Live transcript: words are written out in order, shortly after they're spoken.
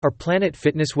Are Planet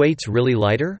Fitness weights really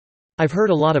lighter? I've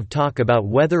heard a lot of talk about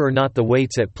whether or not the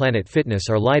weights at Planet Fitness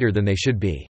are lighter than they should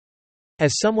be.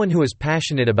 As someone who is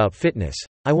passionate about fitness,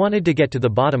 I wanted to get to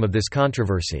the bottom of this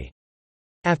controversy.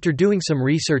 After doing some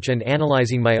research and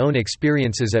analyzing my own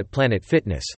experiences at Planet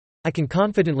Fitness, I can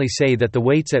confidently say that the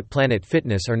weights at Planet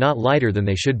Fitness are not lighter than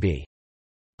they should be.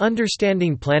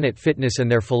 Understanding Planet Fitness and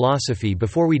their philosophy.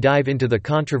 Before we dive into the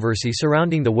controversy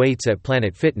surrounding the weights at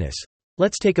Planet Fitness,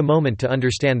 let's take a moment to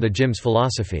understand the gym's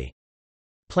philosophy.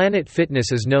 Planet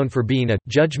Fitness is known for being a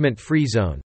judgment-free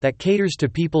zone that caters to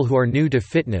people who are new to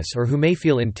fitness or who may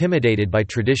feel intimidated by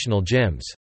traditional gyms.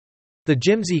 The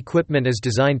gym's equipment is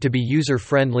designed to be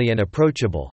user-friendly and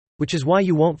approachable, which is why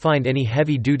you won't find any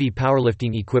heavy-duty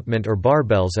powerlifting equipment or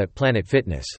barbells at Planet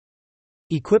Fitness.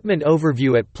 Equipment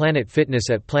overview at Planet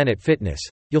Fitness. At Planet Fitness,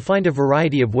 you'll find a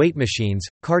variety of weight machines,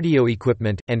 cardio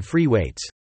equipment, and free weights.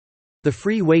 The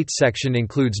free weights section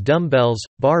includes dumbbells,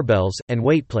 barbells, and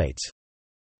weight plates.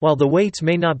 While the weights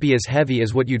may not be as heavy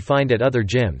as what you'd find at other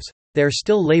gyms, they are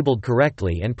still labeled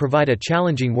correctly and provide a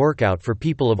challenging workout for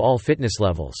people of all fitness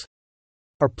levels.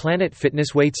 Are Planet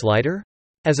Fitness weights lighter?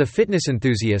 As a fitness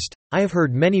enthusiast, I have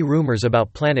heard many rumors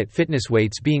about Planet Fitness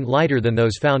weights being lighter than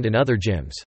those found in other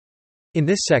gyms. In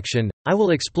this section, I will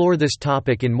explore this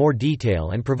topic in more detail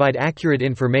and provide accurate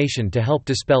information to help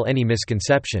dispel any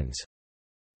misconceptions.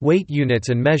 Weight units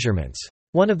and measurements.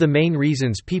 One of the main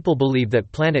reasons people believe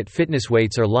that Planet Fitness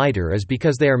weights are lighter is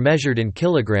because they are measured in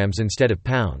kilograms instead of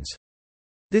pounds.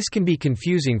 This can be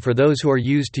confusing for those who are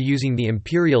used to using the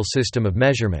imperial system of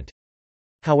measurement.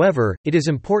 However, it is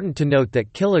important to note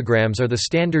that kilograms are the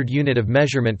standard unit of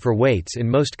measurement for weights in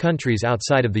most countries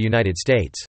outside of the United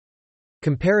States.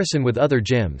 Comparison with other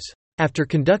gyms. After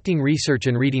conducting research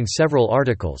and reading several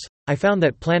articles, I found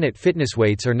that Planet Fitness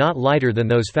weights are not lighter than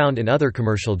those found in other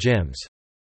commercial gyms.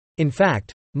 In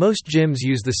fact, most gyms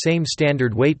use the same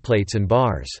standard weight plates and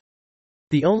bars.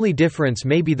 The only difference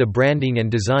may be the branding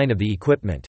and design of the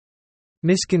equipment.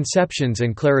 Misconceptions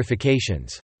and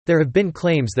clarifications. There have been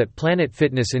claims that Planet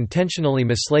Fitness intentionally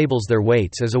mislabels their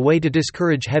weights as a way to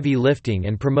discourage heavy lifting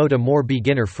and promote a more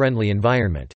beginner-friendly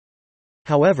environment.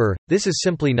 However, this is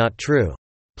simply not true.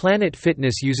 Planet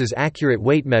Fitness uses accurate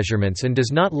weight measurements and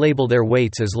does not label their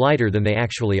weights as lighter than they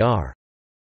actually are.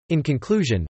 In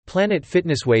conclusion, Planet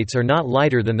Fitness weights are not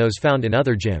lighter than those found in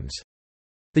other gyms.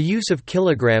 The use of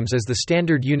kilograms as the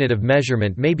standard unit of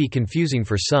measurement may be confusing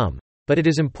for some, but it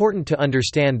is important to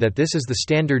understand that this is the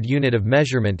standard unit of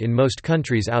measurement in most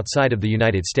countries outside of the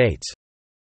United States.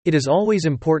 It is always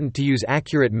important to use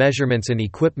accurate measurements and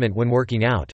equipment when working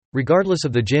out, regardless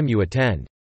of the gym you attend.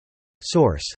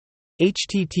 Source: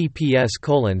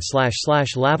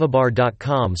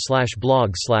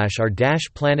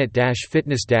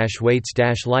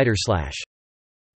 https://lavabarre.com/blog/r-planet-fitness-weights-lighter/